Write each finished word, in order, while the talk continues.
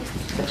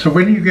So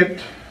when you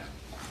get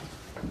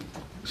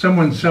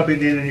someone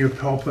subbing in your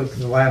pulpit at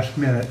the last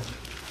minute,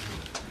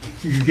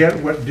 you get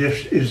what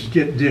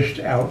get dished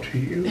out to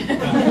you.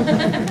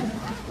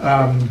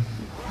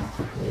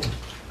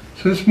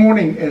 So this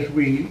morning, as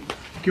we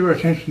give our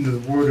attention to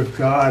the Word of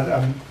God,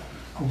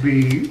 I'll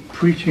be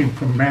preaching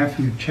from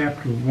Matthew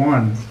chapter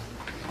 1.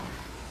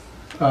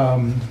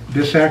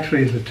 This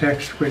actually is a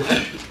text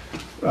which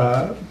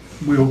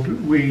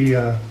we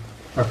are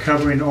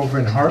covering over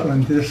in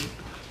Heartland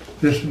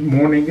this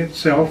morning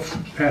itself.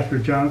 Pastor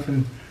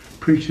Jonathan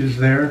preaches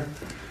there.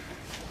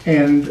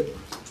 And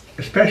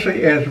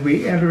especially as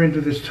we enter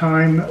into this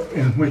time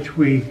in which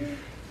we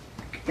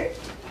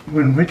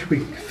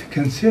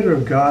consider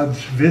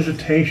God's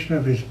visitation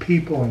of His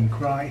people in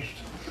Christ.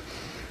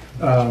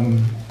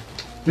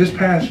 This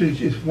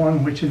passage is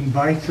one which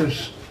invites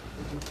us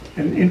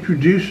and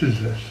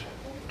introduces us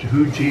to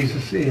who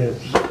Jesus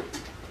is,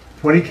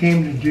 what He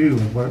came to do,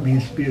 and what it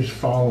means to be His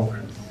follower.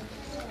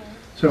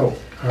 So,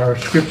 our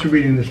scripture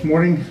reading this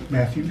morning,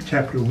 Matthew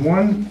chapter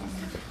 1,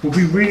 we'll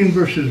be reading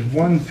verses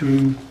 1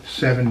 through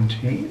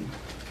 17.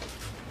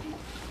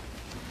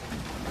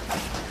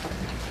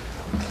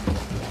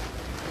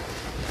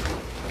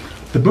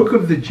 The book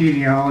of the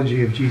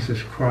genealogy of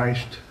Jesus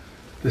Christ,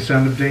 the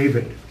son of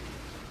David,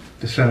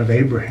 the son of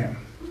Abraham.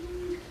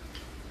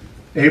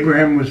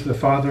 Abraham was the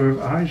father of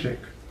Isaac,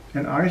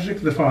 and Isaac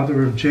the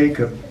father of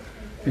Jacob,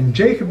 and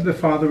Jacob the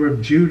father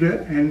of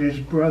Judah and his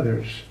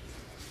brothers,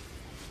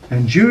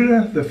 and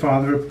Judah the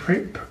father of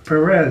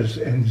Perez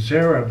and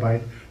Zerah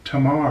by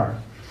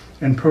Tamar,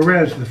 and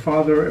Perez the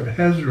father of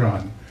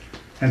Hezron,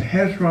 and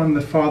Hezron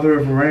the father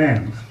of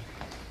Ram,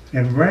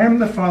 and Ram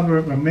the father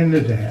of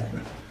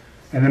Amminadab,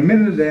 and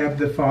Amminadab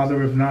the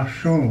father of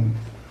Nahshon,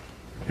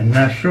 and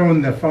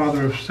Nahshon the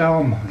father of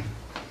Salmon,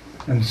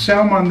 and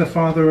Salmon the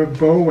father of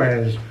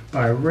Boaz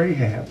by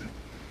Rahab,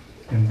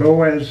 and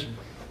Boaz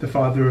the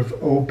father of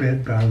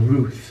Obed by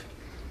Ruth,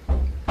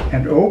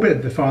 and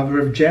Obed the father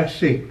of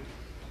Jesse,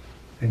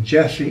 and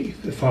Jesse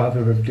the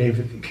father of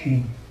David the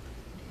king.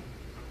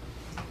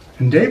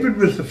 And David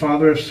was the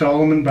father of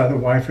Solomon by the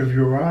wife of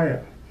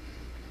Uriah,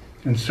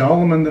 and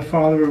Solomon the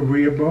father of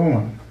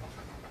Rehoboam,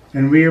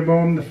 and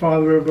Rehoboam the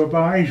father of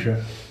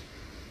Abijah,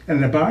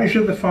 and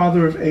Abijah the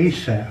father of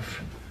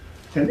Asaph,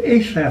 and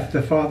Asaph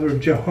the father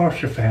of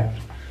Jehoshaphat,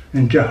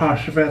 and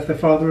Jehoshaphat the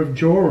father of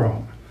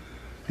Joram,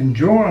 and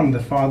Joram the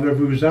father of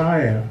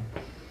Uzziah,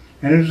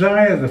 and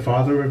Uzziah the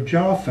father of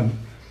Jotham,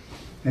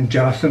 and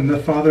Jotham the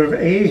father of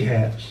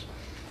Ahaz,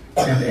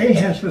 and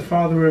Ahaz the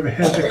father of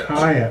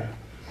Hezekiah,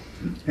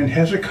 and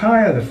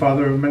Hezekiah the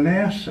father of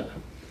Manasseh,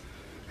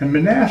 and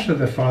Manasseh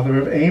the father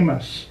of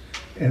Amos,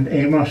 and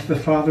Amos the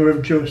father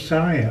of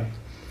Josiah,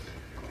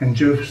 and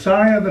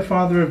Josiah the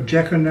father of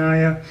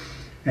Jeconiah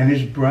and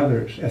his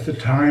brothers at the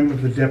time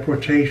of the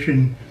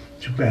deportation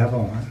to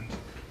Babylon.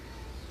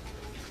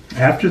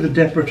 After the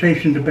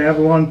deportation to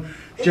Babylon,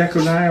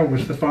 Jeconiah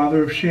was the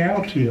father of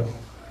Shealtiel,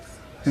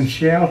 and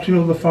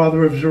Shealtiel the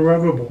father of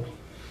Zerubbabel,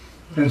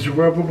 and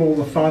Zerubbabel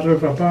the father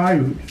of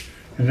Abiud,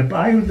 and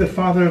Abiud the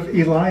father of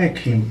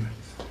Eliakim,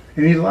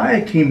 and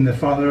Eliakim the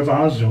father of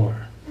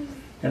Azor,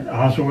 and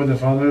Azor the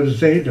father of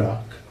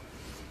Zadok,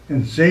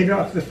 and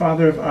Zadok the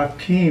father of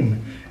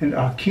Achim, and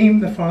Achim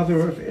the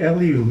father of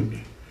Eliud,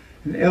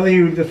 and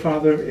Eliud the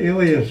father of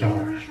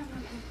Eleazar,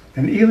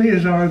 and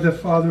Eleazar the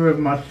father of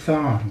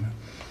Matthan,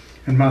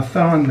 and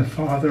Matthan the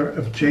father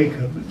of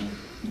Jacob,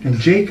 and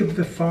Jacob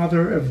the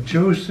father of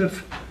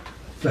Joseph,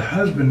 the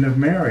husband of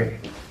Mary,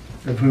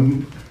 of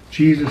whom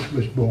Jesus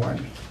was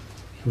born,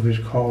 who is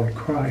called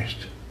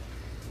Christ.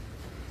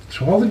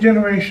 So all the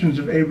generations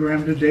of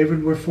Abraham to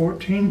David were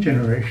 14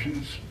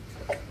 generations.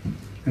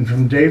 And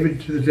from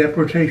David to the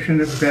deportation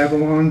of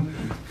Babylon,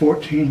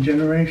 14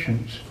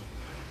 generations.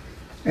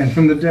 And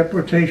from the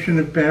deportation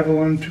of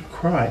Babylon to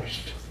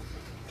Christ,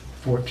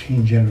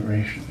 14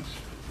 generations.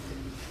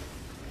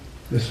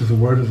 This is the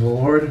word of the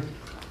Lord.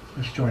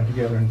 Let's join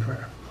together in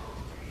prayer.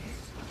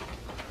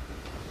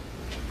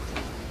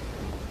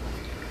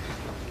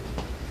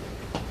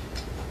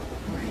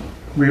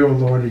 We, O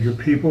Lord, are your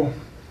people.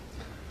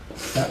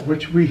 That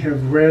which we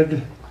have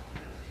read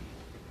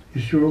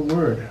is your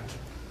word.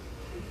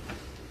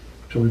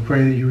 So we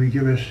pray that you would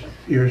give us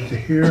ears to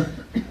hear,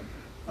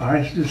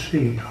 eyes to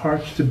see,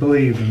 hearts to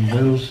believe, and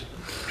wills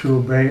to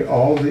obey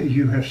all that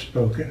you have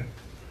spoken.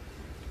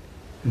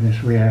 And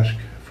this we ask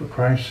for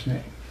Christ's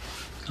name.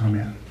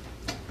 Amen.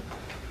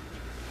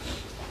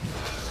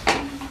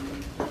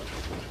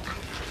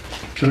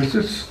 So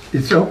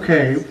it's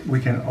okay. We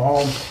can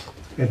all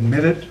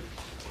admit it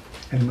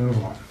and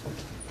move on.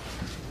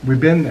 We've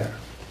been there.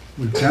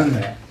 We've done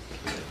that.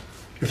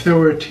 If there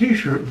were a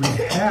t-shirt, we'd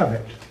have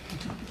it.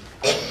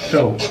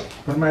 So,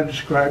 what am I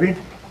describing?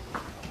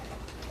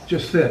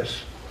 Just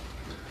this.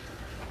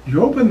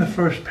 You open the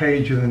first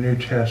page of the New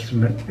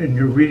Testament and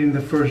you're reading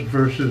the first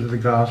verses of the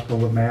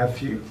Gospel of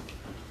Matthew.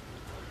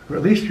 Or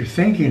at least you're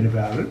thinking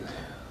about it.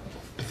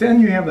 But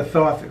then you have a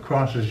thought that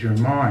crosses your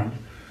mind.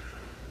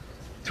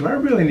 Do I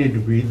really need to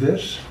read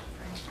this?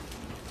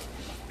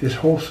 this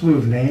whole slew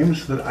of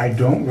names that I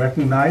don't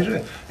recognize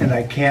and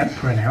I can't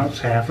pronounce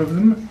half of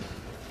them?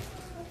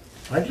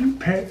 Why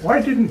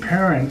didn't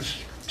parents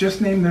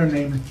just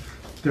name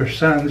their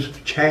sons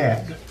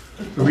Chad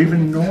or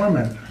even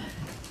Norman?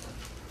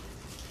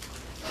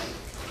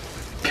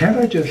 Can't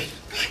I just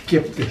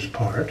skip this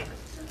part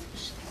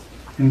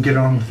and get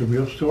on with the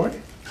real story?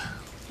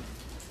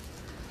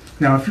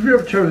 Now, if you've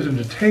ever chosen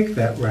to take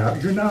that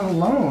route, you're not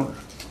alone.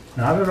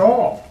 Not at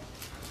all.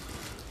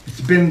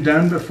 It's been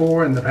done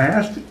before in the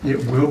past.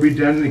 It will be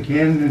done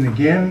again and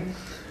again.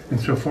 And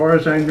so far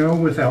as I know,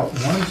 without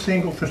one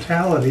single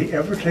fatality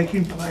ever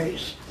taking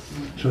place.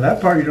 So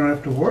that part you don't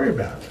have to worry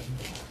about.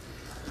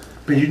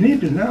 But you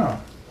need to know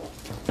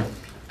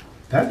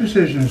that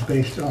decision is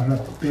based on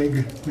a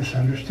big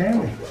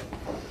misunderstanding.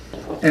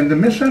 And the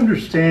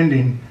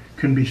misunderstanding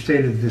can be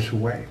stated this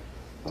way.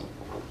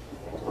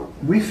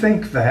 We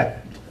think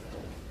that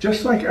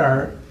just like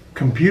our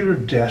computer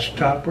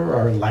desktop or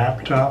our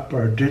laptop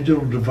or our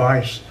digital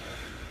device,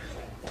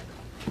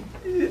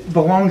 it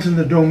belongs in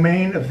the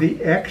domain of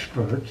the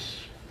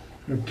experts,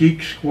 the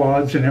geek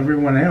squads and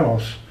everyone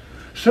else,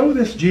 so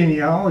this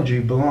genealogy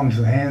belongs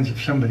in the hands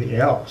of somebody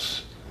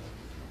else.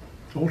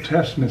 Old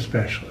Testament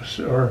specialists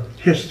or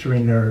history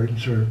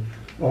nerds or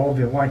all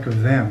the like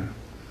of them.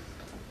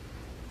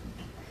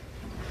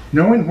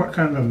 Knowing what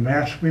kind of a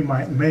mess we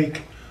might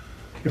make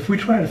if we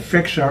try to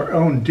fix our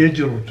own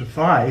digital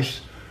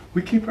device,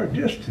 we keep our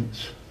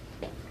distance.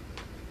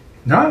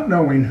 Not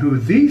knowing who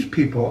these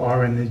people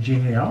are in the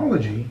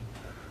genealogy,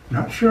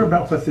 not sure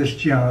about what this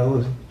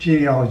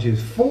genealogy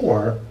is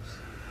for,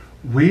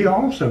 we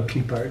also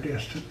keep our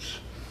distance.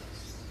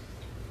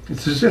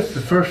 It's as if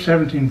the first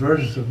 17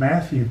 verses of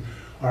Matthew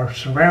are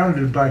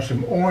surrounded by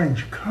some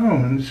orange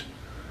cones,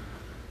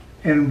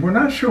 and we're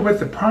not sure what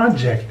the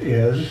project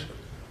is,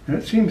 and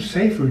it seems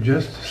safer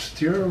just to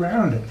steer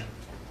around it.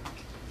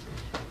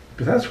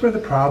 But that's where the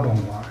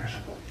problem lies.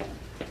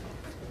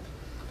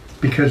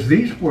 Because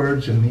these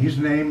words and these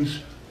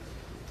names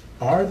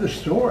are the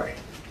story.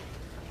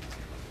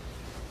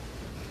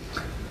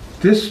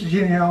 This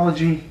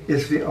genealogy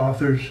is the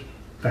author's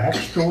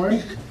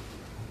backstory,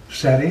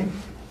 setting,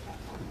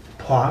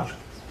 plot,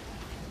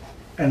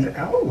 and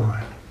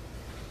outline.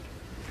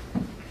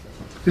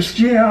 This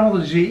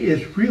genealogy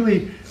is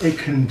really a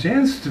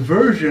condensed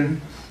version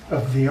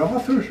of the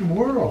author's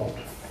world.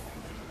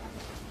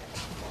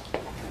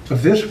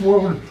 Of this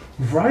world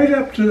right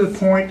up to the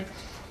point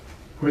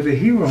where the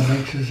hero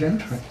makes his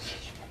entrance.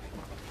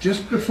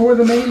 Just before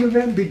the main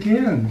event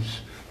begins.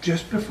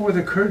 Just before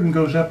the curtain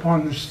goes up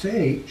on the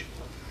stage.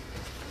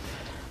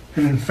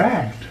 And in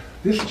fact,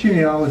 this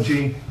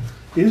genealogy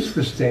is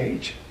the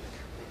stage.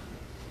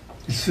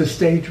 It's the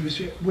stage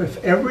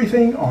with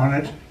everything on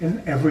it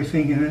and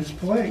everything in its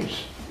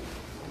place.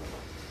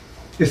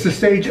 It's the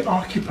stage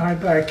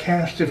occupied by a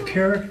cast of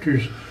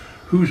characters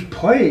whose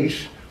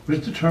place was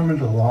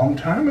determined a long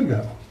time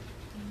ago.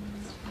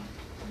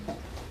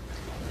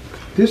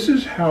 This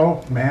is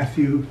how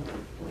Matthew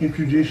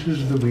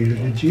introduces the reader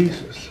to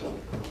Jesus,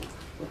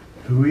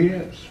 who he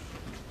is,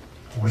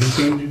 what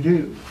he came to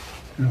do,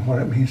 and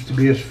what it means to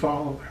be his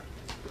follower.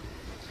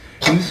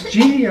 And this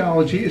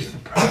genealogy is the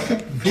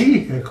perfect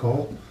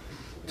vehicle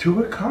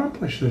to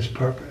accomplish this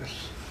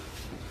purpose.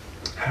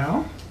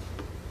 How?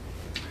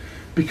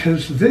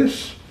 Because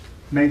this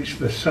makes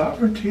the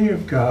sovereignty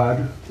of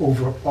God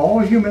over all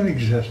human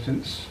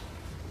existence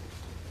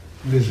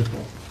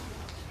visible.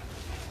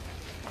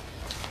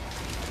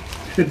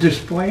 It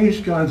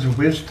displays God's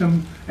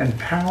wisdom and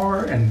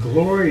power and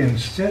glory and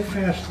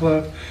steadfast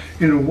love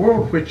in a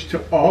world which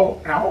to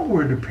all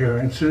outward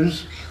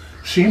appearances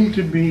seemed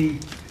to be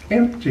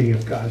empty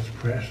of God's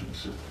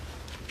presence.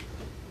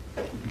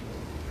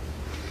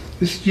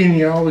 This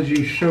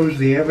genealogy shows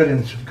the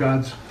evidence of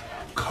God's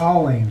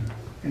calling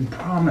and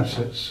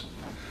promises,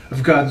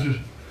 of God's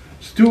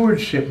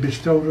stewardship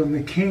bestowed on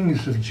the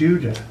kings of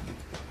Judah,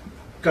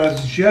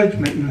 God's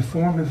judgment in the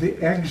form of the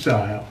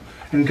exile,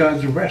 and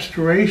God's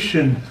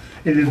restoration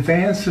in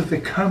advance of the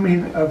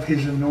coming of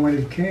his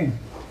anointed king.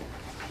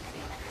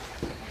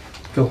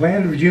 The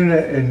land of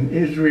Judah and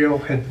Israel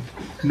had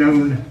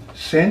known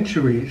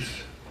centuries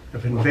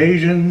of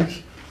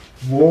invasions,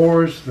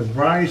 wars, the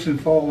rise and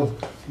fall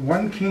of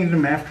one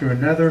kingdom after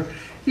another,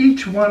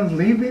 each one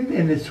leaving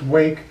in its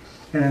wake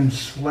an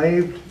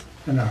enslaved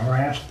and a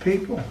harassed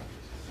people.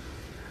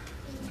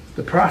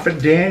 The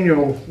prophet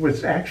Daniel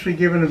was actually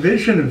given a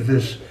vision of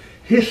this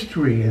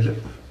history as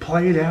it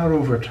played out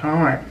over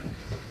time.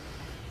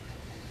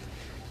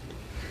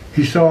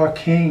 He saw a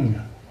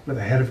king with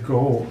a head of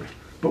gold,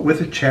 but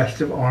with a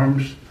chest and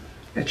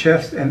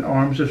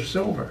arms of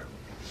silver.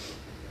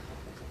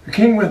 A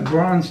king with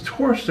bronze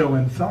torso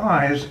and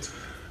thighs,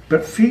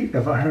 but feet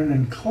of iron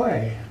and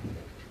clay.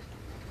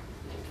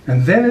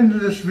 And then into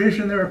this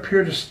vision there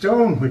appeared a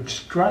stone which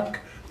struck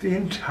the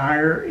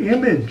entire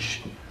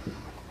image,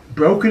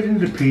 broke it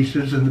into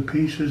pieces, and the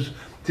pieces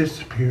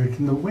disappeared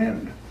in the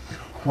wind.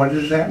 What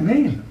does that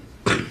mean?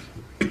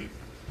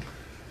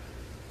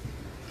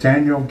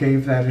 Daniel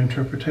gave that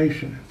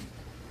interpretation.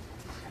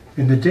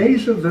 In the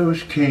days of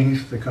those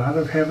kings, the God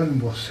of heaven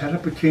will set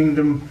up a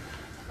kingdom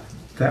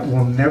that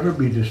will never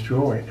be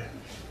destroyed,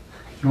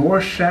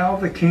 nor shall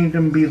the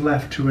kingdom be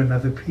left to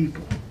another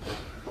people.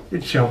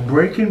 It shall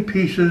break in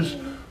pieces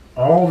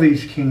all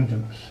these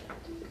kingdoms,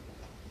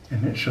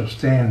 and it shall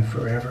stand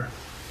forever.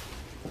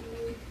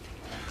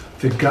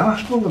 The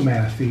Gospel of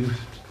Matthew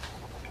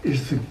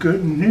is the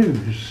good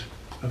news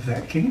of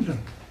that kingdom.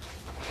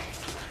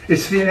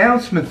 It's the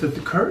announcement that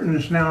the curtain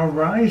is now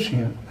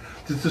rising,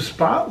 that the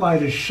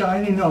spotlight is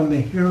shining on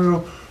the hero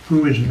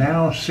who is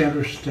now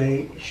center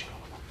stage.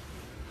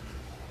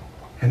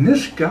 And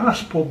this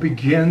gospel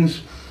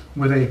begins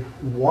with a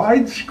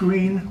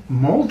widescreen,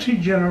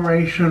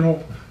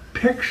 multi-generational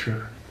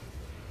picture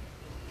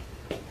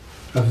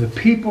of the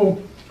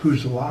people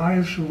whose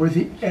lives were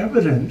the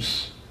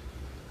evidence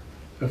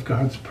of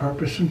God's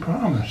purpose and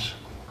promise.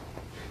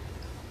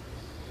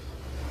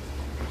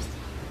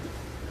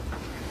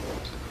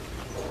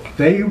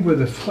 They were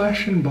the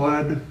flesh and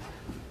blood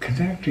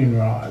connecting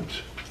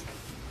rods,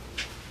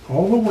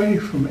 all the way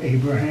from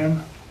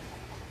Abraham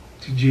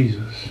to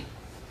Jesus.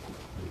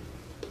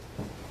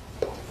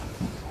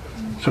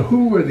 So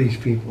who were these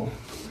people?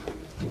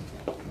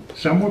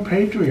 Some were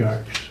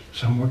patriarchs,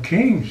 some were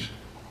kings.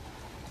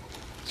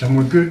 Some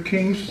were good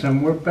kings,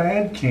 some were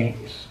bad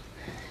kings.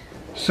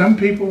 Some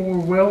people were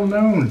well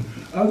known,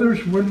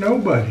 others were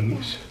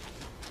nobodies.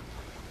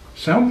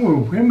 Some were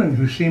women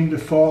who seemed to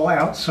fall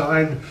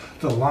outside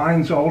the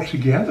lines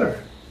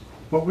altogether.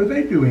 What were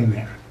they doing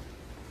there?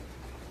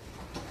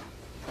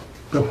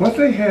 But what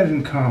they had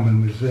in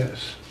common was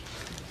this.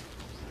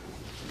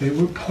 They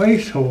were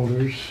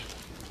placeholders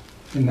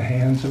in the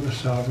hands of a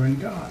sovereign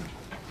God.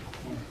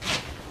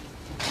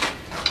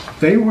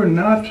 They were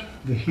not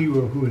the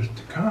hero who is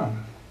to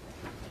come,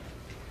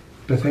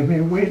 but they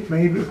made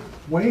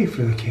way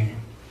for the king.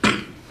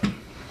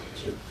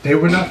 They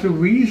were not the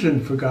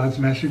reason for God's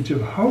message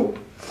of hope,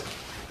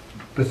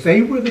 but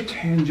they were the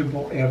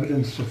tangible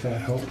evidence of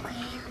that hope.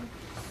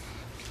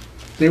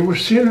 They were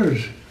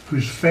sinners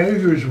whose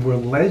failures were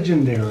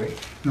legendary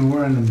and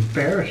were an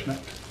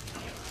embarrassment,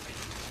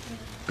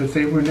 but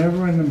they were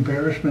never an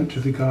embarrassment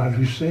to the God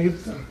who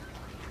saved them.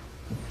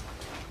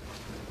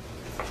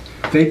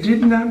 They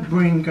did not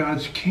bring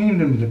God's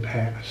kingdom to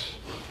pass,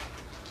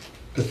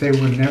 but they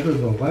were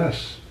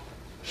nevertheless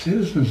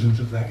citizens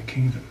of that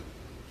kingdom.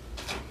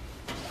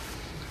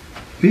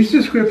 These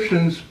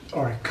descriptions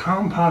are a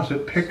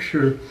composite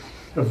picture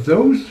of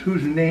those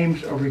whose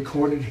names are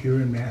recorded here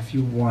in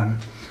Matthew 1.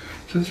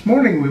 So this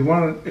morning we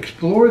want to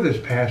explore this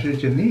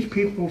passage and these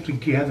people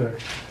together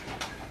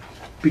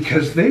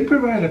because they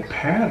provide a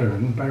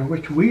pattern by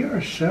which we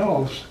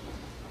ourselves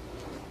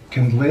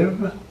can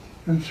live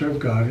and serve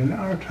God in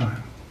our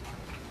time.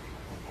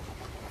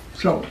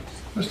 So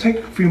let's take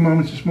a few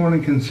moments this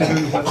morning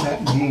considering what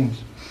that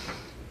means.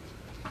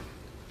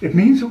 It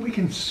means that we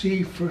can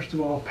see, first of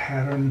all, a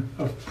pattern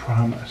of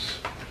promise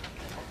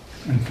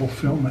and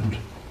fulfillment.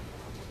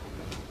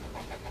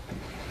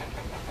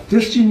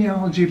 This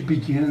genealogy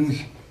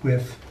begins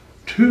with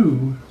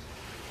two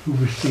who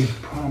received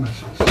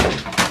promises,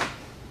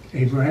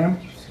 Abraham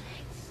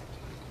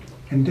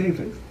and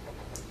David.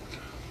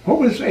 What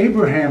was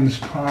Abraham's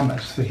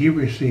promise that he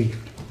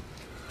received?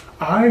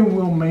 I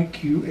will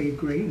make you a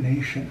great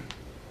nation.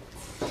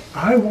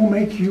 I will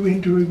make you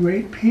into a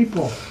great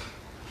people.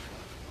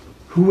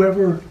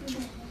 Whoever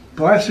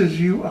blesses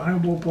you, I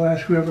will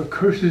bless. Whoever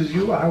curses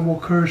you, I will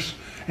curse.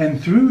 And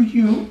through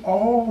you,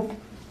 all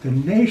the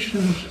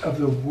nations of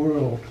the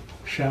world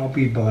shall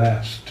be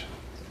blessed.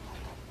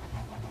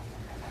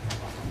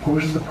 What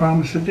was the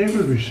promise that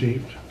David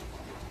received?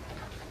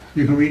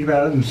 You can read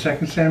about it in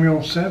 2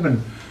 Samuel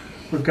 7,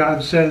 where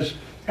God says,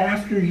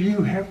 after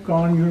you have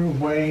gone your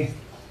way,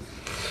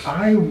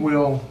 I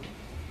will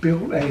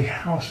build a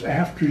house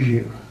after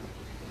you.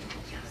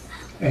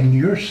 And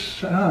your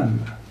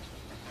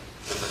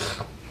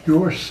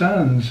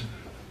sons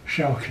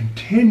shall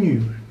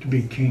continue to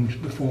be kings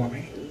before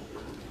me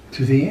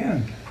to the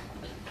end.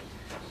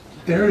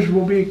 Theirs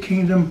will be a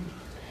kingdom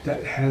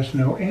that has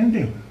no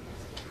ending.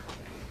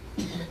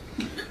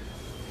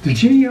 The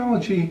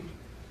genealogy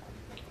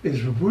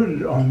is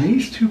rooted on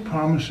these two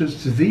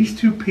promises to these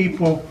two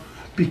people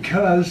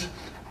because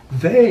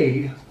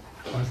they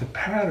are the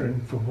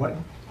pattern for what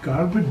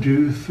God would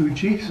do through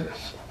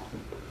Jesus.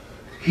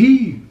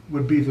 He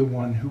would be the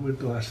one who would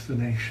bless the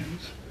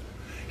nations.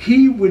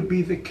 He would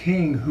be the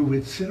king who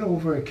would sit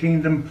over a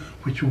kingdom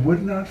which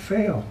would not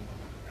fail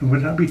and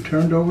would not be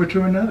turned over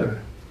to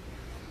another.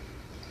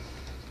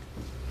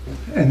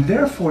 And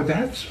therefore,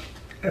 that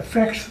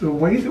affects the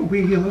way that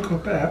we look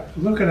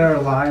at our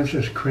lives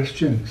as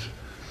Christians.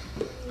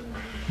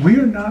 We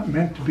are not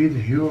meant to be the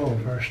hero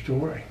of our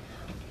story.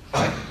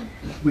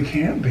 We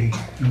can't be,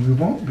 and we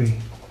won't be.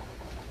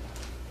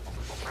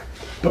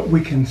 But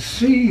we can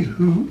see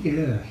who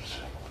is.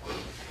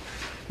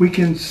 We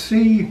can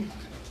see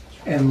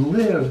and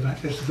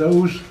live as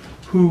those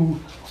who,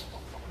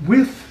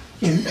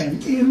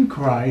 in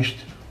Christ,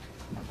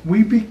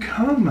 we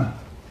become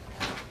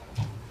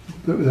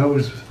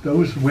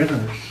those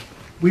winners,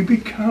 We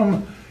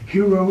become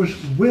heroes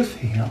with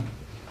him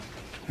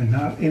and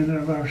not in and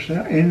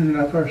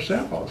of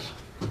ourselves.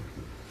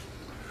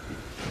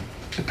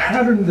 The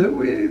pattern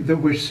that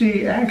we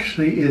see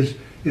actually is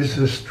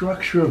the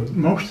structure of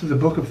most of the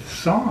book of the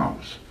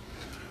Psalms.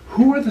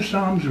 Who are the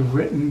Psalms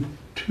written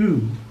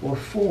to or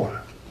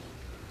for?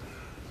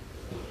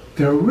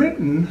 They're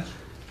written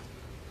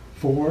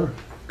for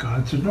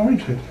God's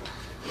anointed.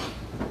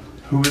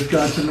 Who is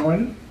God's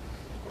anointed?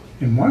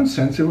 In one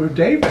sense, it was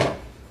David.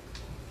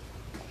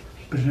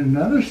 But in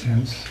another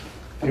sense,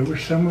 they were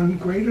someone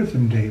greater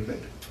than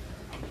David.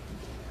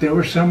 They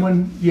were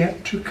someone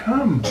yet to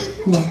come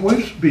who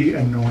was be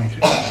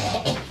anointed.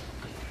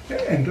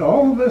 And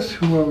all of us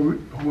who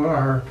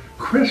are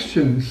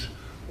Christians,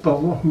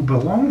 who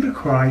belong to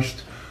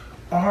Christ,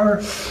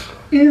 are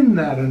in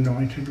that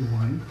anointed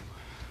one,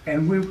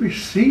 and we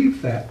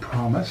receive that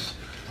promise,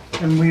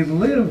 and we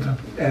live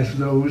as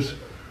those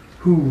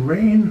who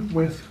reign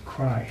with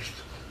Christ.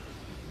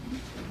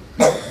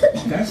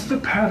 That's the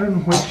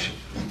pattern which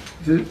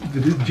the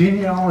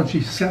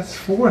genealogy sets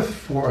forth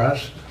for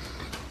us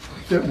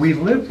that we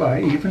live by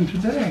even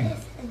today.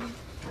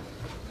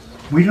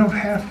 We don't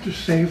have to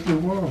save the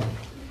world.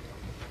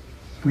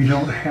 We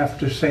don't have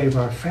to save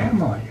our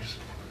families.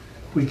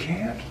 We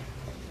can't.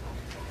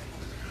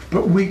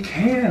 But we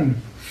can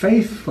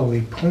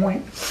faithfully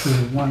point to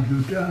the one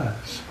who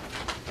does.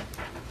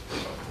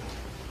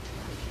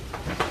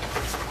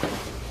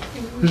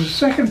 There's a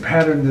second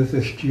pattern that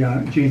this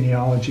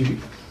genealogy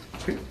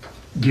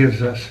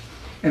gives us,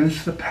 and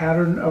it's the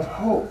pattern of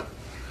hope.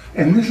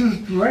 And this is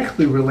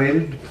directly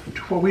related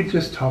to what we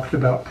just talked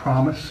about,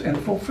 promise and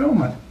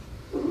fulfillment.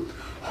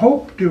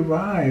 Hope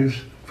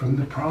derives from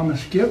the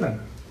promise given.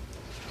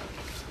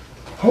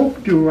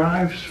 Hope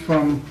derives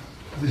from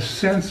the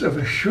sense of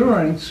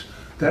assurance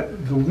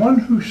that the one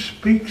who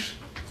speaks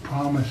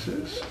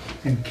promises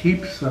and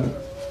keeps them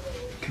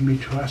can be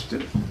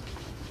trusted.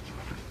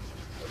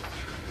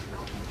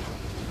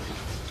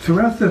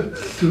 Throughout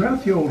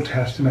the Old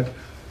Testament,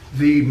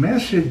 the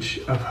message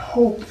of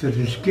hope that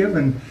is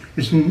given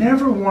is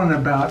never one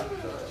about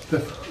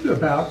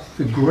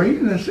the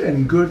greatness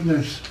and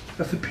goodness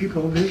of the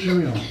people of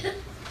Israel.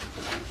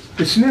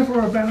 It's never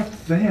about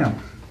them.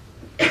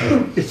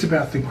 It's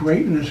about the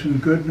greatness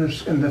and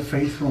goodness and the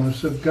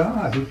faithfulness of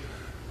God,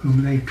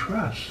 whom they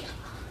trust,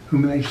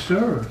 whom they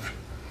serve.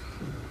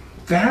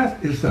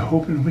 That is the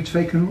hope in which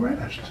they can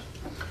rest.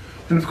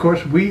 And of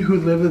course, we who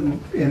live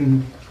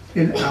in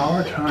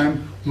our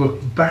time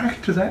look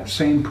back to that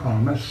same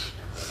promise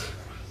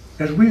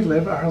as we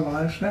live our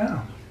lives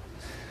now.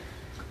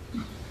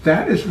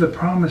 That is the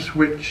promise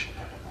which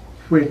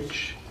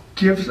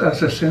gives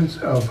us a sense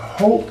of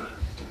hope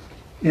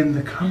in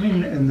the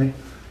coming and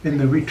in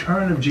the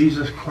return of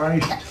Jesus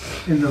Christ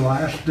in the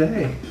last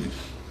day.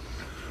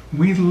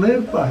 We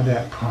live by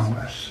that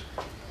promise.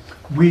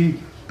 We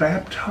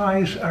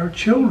baptize our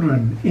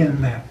children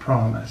in that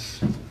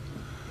promise.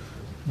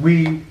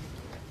 We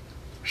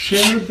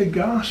share the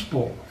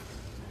gospel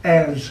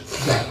as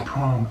that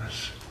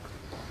promise.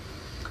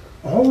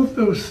 All of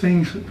those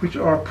things which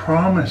are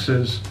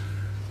promises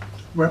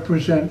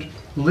represent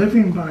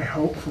living by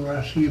hope for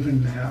us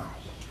even now.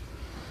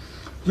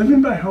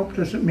 Living by hope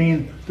doesn't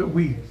mean that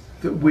we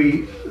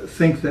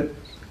think that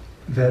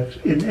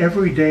in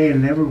every day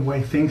and in every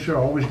way things are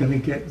always going to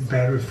get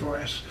better for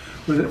us,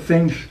 or that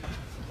things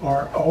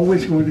are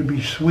always going to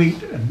be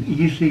sweet and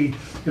easy.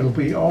 It'll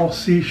be all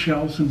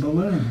seashells and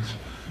balloons.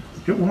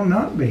 It will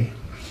not be.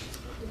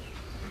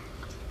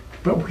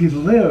 But we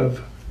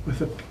live with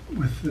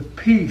the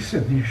peace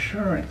and the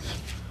assurance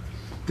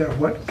that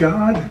what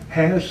God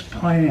has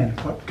planned,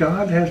 what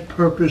God has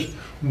purposed,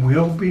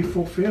 will be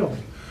fulfilled.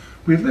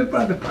 We live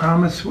by the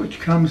promise which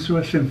comes to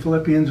us in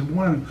Philippians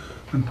 1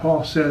 when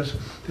Paul says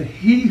that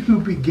he who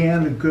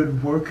began a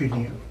good work in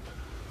you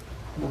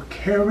will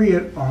carry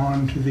it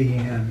on to the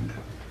end,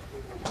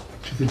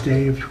 to the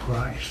day of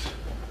Christ.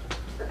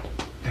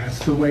 That's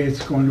the way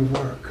it's going to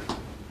work.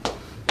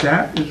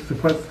 That is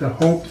the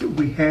hope that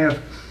we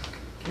have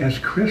as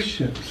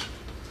Christians.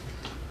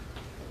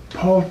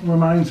 Paul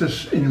reminds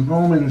us in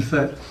Romans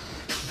that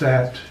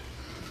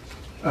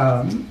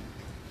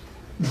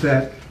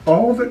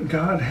all that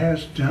God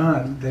has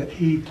done, that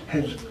he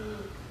has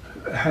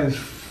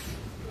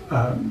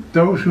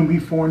those whom he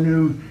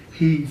foreknew,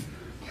 he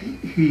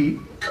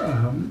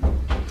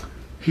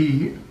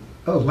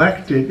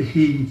elected,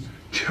 he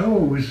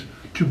chose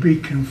to be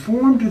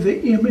conformed to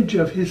the image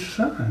of his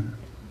Son.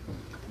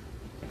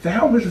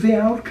 That was the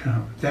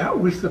outcome. That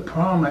was the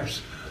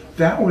promise.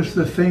 That was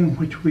the thing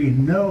which we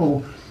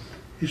know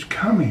is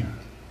coming.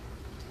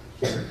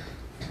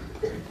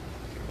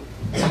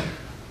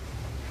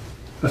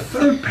 The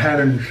third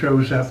pattern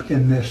shows up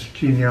in this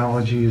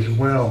genealogy as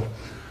well.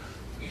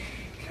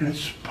 And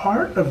it's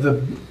part of the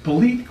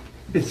bleak,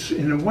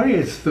 in a way,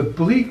 it's the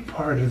bleak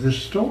part of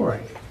this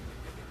story.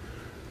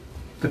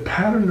 The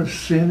pattern of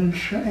sin and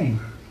shame.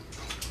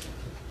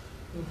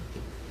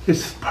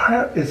 It's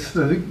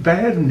the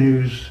bad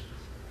news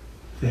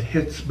that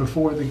hits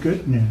before the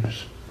good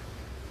news.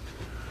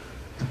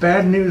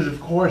 bad news, of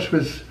course,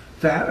 was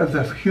that of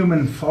the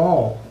human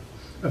fall,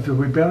 of the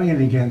rebellion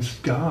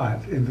against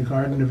God in the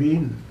Garden of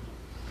Eden.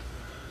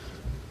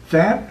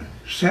 That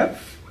set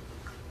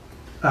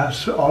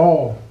us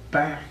all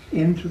back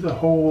into the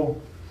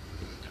hole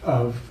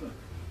of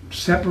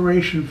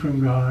separation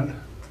from God,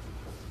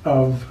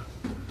 of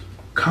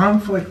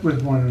conflict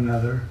with one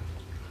another,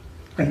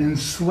 and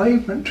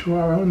enslavement to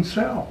our own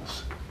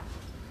selves.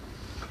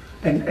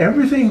 And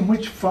everything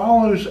which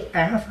follows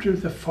after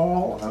the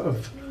fall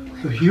of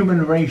the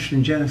human race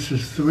in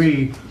Genesis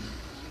 3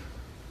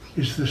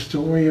 is the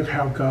story of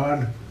how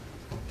God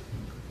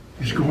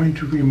is going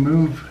to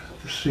remove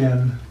the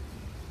sin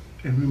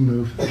and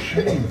remove the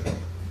shame.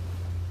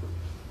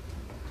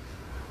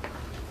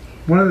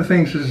 One of the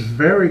things that is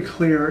very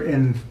clear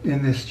in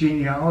this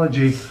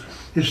genealogy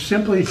is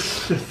simply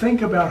to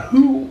think about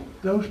who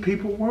those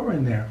people were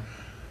in there.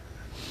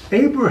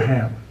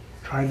 Abraham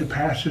tried to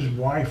pass his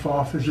wife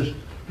off as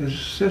his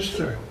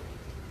sister.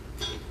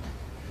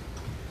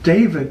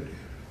 David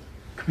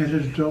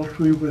committed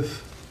adultery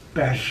with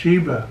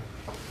Bathsheba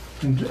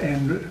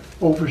and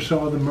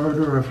oversaw the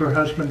murder of her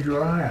husband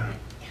Uriah.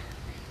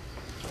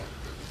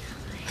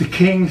 The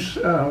kings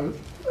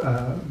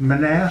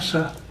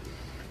Manasseh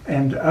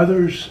and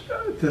others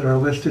that are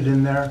listed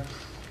in there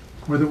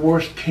were the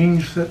worst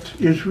kings that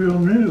Israel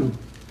knew.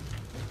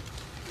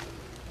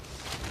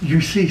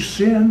 You see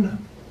sin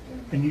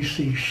and you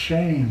see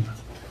shame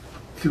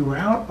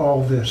throughout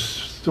all this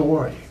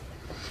story.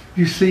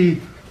 You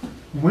see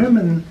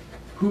women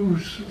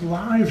whose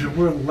lives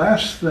were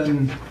less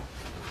than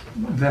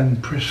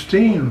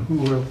pristine,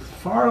 who were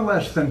far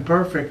less than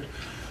perfect,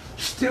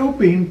 still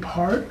being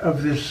part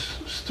of this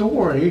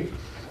story,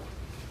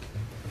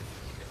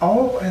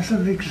 all as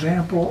an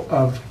example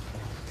of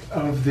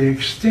the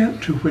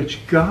extent to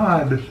which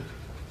God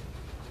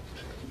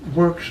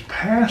works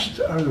past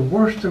the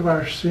worst of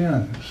our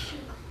sins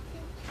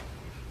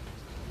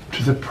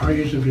to the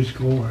praise of his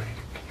glory.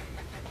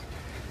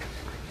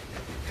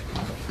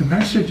 The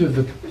message of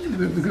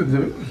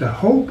the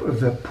hope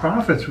of the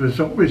prophets was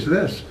always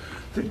this,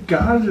 that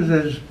God is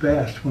at his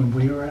best when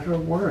we are at our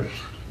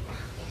worst.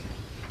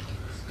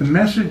 The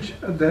message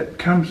that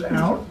comes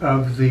out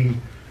of this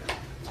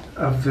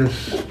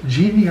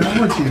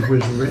genealogy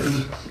was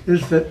written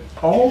is that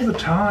all the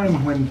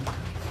time when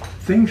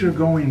things are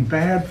going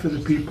bad for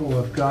the people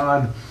of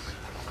God,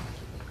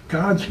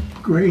 God's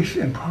grace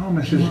and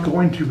promise is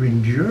going to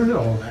endure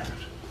all that.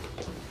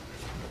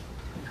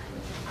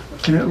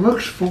 And it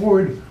looks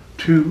forward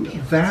to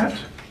that,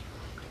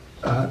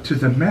 to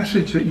the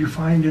message that you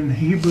find in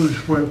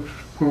Hebrews where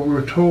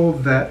we're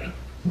told that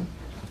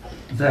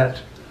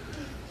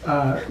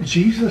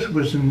Jesus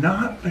was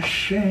not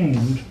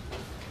ashamed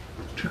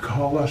to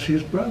call us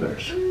his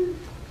brothers.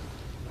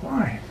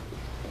 Why?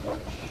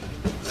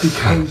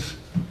 Because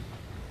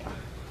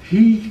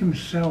he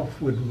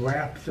himself would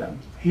wrap them.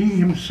 He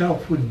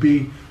himself would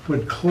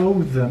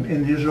clothe them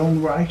in his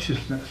own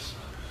righteousness.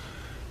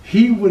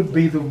 He would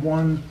be the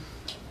one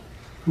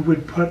who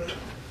would put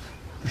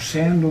the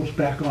sandals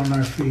back on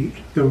our feet,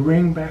 the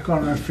ring back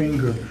on our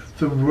finger,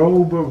 the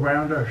robe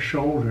around our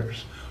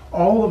shoulders,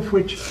 all of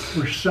which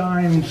were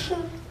signs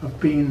of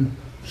being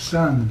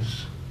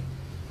sons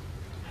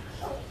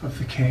of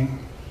the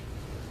King.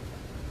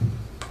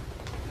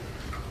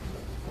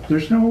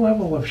 There's no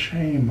level of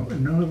shame,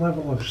 no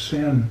level of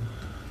sin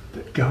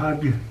that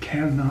God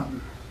cannot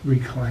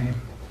reclaim.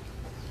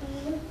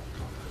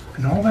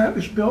 And all that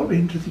is built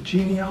into the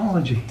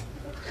genealogy.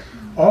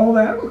 All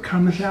that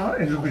comes out,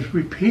 and it was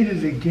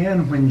repeated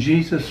again when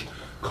Jesus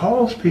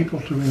calls people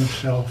to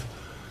himself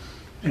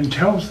and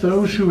tells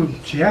those who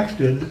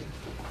objected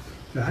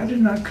that I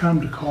did not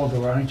come to call the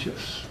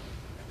righteous,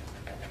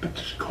 but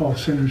to call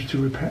sinners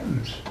to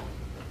repentance.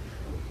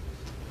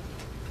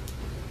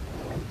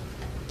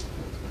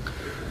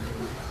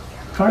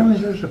 Finally,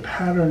 there's a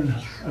pattern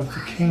of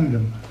the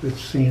kingdom that's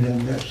seen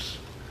in this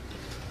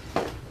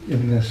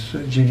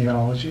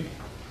genealogy.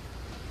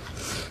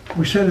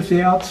 We said at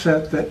the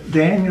outset that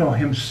Daniel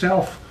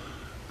himself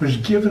was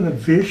given a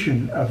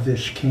vision of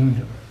this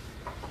kingdom,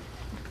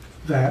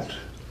 that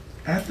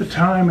at the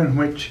time in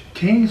which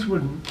kings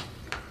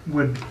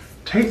would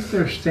take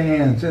their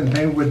stands and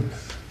they would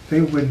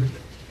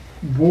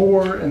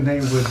war and they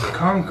would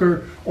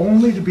conquer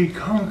only to be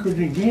conquered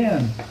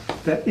again,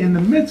 that in the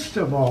midst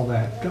of all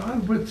that,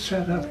 God would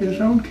set up his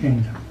own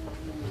kingdom.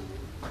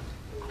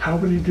 How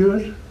would he do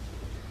it?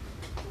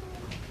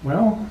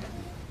 Well,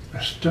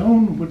 a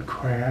stone would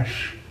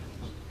crash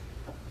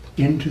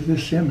into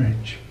this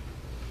image.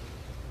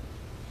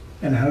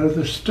 And out of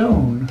the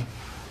stone,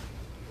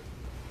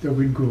 there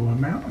would grow a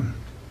mountain.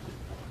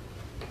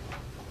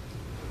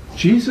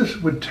 Jesus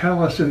would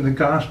tell us in the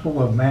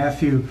Gospel of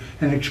Matthew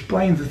and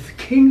explain that the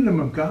kingdom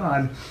of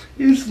God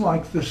is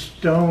like the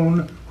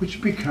stone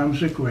which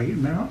becomes a great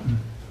mountain.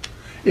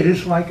 It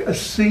is like a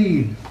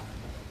seed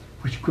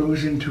which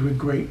grows into a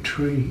great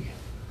tree.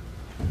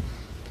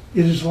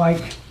 It is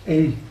like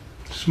a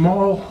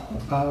small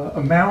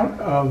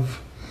amount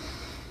of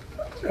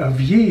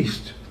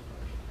yeast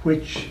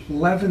which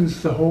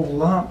leavens the whole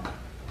lump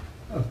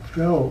of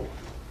dough.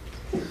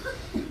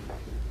 It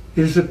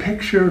is a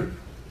picture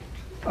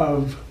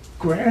of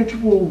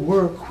gradual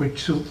work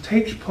which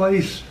takes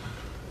place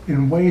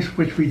in ways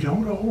which we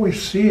don't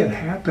always see it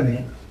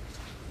happening,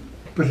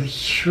 but it's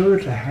sure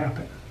to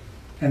happen,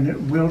 and it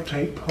will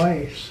take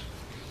place.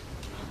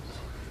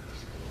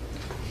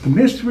 The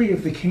mystery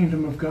of the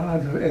kingdom of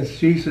God, as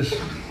Jesus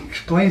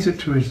explains it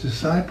to his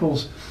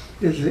disciples,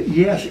 is that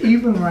yes,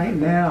 even right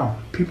now,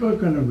 people are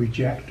going to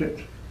reject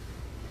it.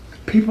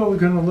 People are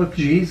going to look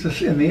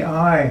Jesus in the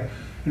eye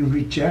and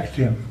reject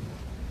him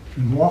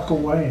and walk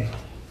away.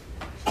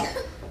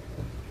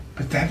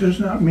 But that does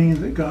not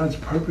mean that God's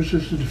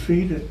purposes are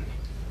defeated.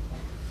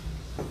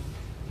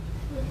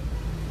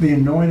 The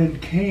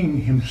anointed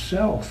king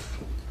himself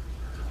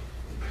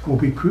will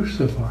be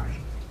crucified.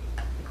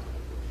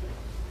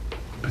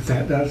 But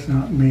that does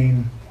not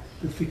mean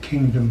that the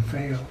kingdom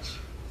fails.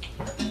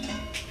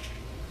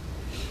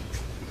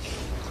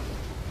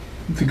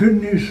 The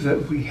good news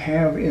that we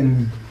have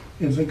in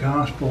the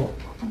gospel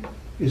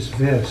is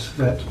this,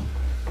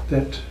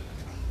 that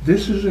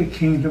this is a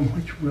kingdom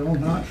which will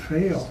not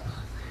fail.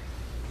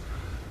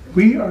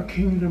 We are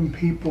kingdom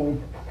people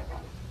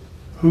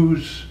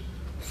whose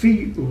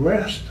feet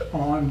rest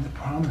on the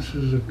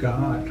promises of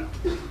God,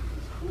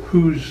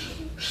 whose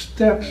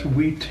steps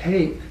we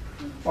take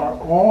are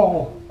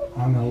all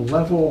on a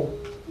level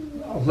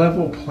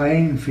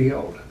playing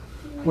field,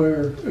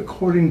 where,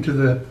 according to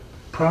the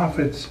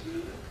prophets,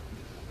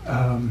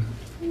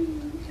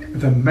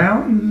 the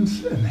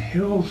mountains and the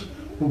hills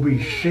will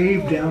be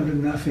shaved down to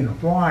nothing.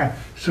 Why?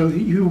 So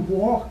that you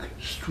walk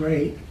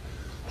straight,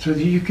 so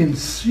that you can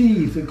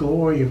see the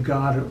glory of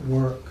God at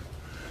work,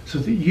 so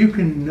that you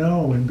can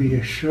know and be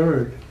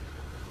assured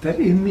that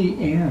in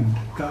the end,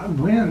 God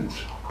wins.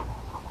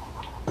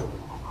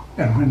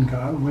 And when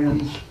God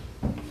wins,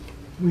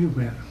 we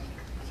win.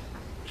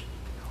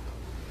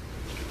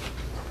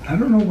 I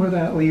don't know where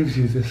that leaves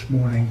you this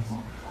morning.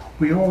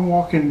 We all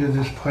walk into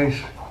this place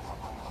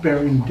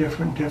bearing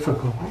different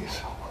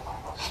difficulties,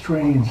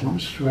 strains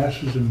and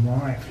stresses in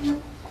life.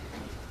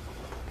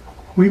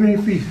 We may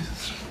be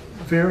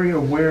very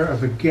aware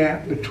of a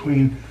gap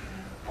between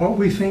what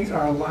we think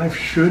our life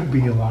should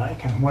be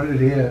like and what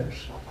it is.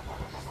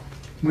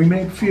 We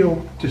may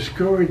feel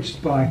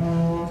discouraged by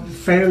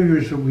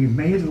failures that we've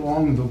made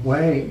along the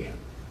way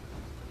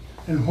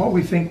and what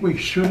we think we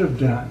should have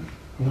done,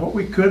 and what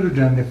we could have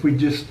done if we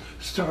just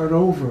start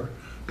over.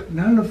 But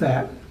none of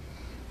that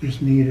is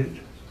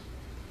needed,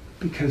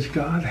 because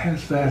God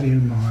has that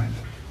in mind.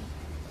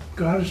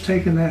 God has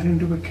taken that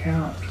into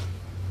account.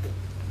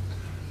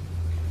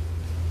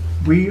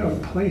 We are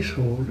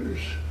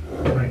placeholders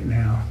right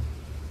now,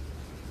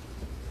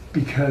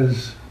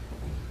 because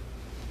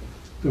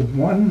the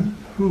one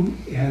who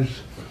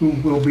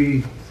will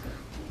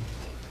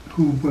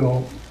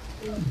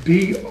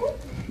be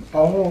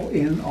all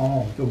in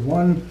all, the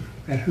one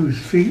at whose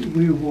feet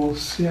we will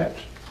sit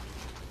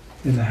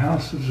in the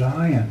house of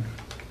Zion,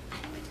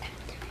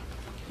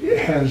 it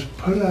has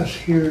put us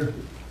here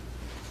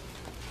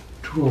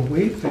to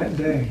await that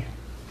day,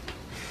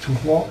 to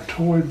walk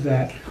toward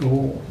that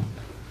goal,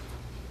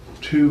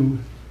 to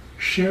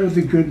share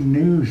the good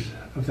news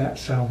of that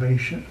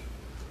salvation,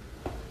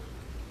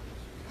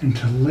 and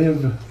to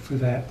live for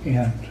that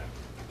end.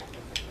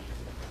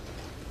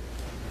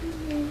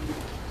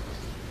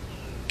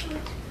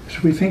 So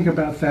we think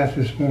about that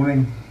this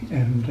morning,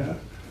 and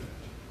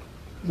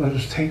let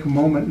us take a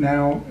moment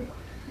now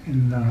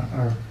in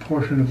our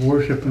portion of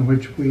worship in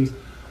which we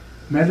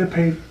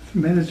meditate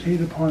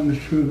upon the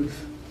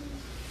truth.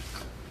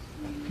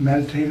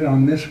 Meditate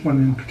on this one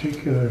in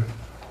particular,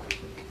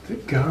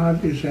 that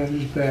God is at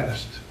his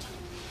best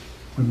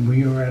when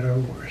we are at our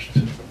worst.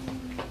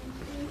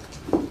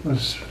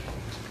 Let's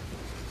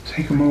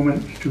take a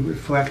moment to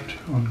reflect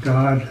on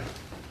God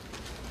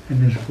and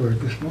his word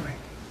this morning.